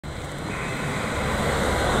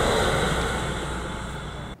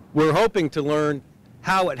We're hoping to learn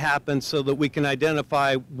how it happened so that we can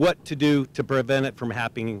identify what to do to prevent it from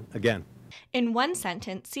happening again. In one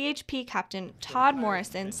sentence, CHP Captain Todd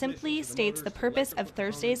Morrison simply states the purpose of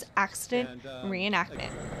Thursday's accident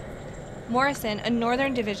reenactment. Morrison, a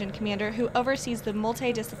Northern Division commander who oversees the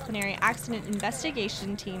multidisciplinary accident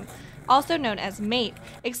investigation team, also known as MATE,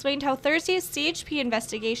 explained how Thursday's CHP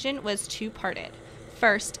investigation was two-parted.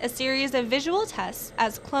 First, a series of visual tests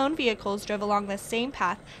as clone vehicles drove along the same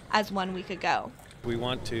path as 1 week ago. We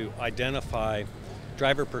want to identify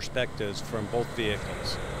driver perspectives from both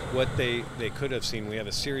vehicles, what they could have seen. We have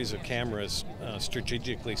a series of cameras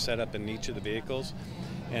strategically set up in each of the vehicles,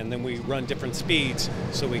 and then we run different speeds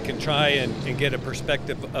so we can try and get a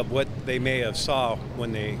perspective of what they may have saw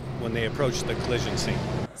when they approached the collision scene.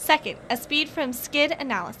 Second, a speed from skid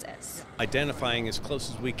analysis. Identifying as close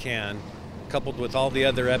as we can, coupled with all the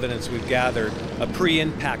other evidence we've gathered, a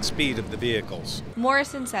pre-impact speed of the vehicles.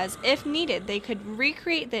 Morrison says if needed, they could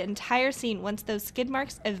recreate the entire scene once those skid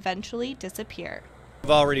marks eventually disappear.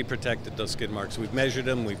 We've already protected those skid marks. We've measured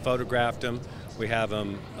them, we've photographed them, we have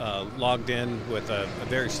them logged in with a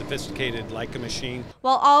very sophisticated Leica machine.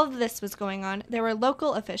 While all of this was going on, there were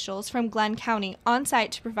local officials from Glenn County on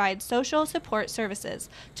site to provide social support services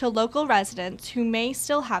to local residents who may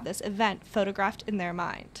still have this event photographed in their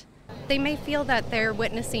mind. They may feel that they're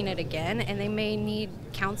witnessing it again, and they may need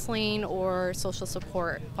counseling or social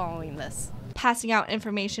support following this. Passing out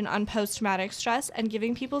information on post-traumatic stress and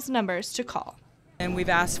giving people's numbers to call. And we've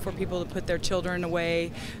asked for people to put their children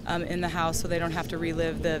away in the house so they don't have to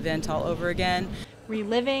relive the event all over again.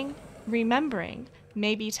 Reliving, remembering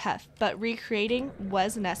may be tough, but recreating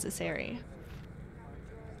was necessary.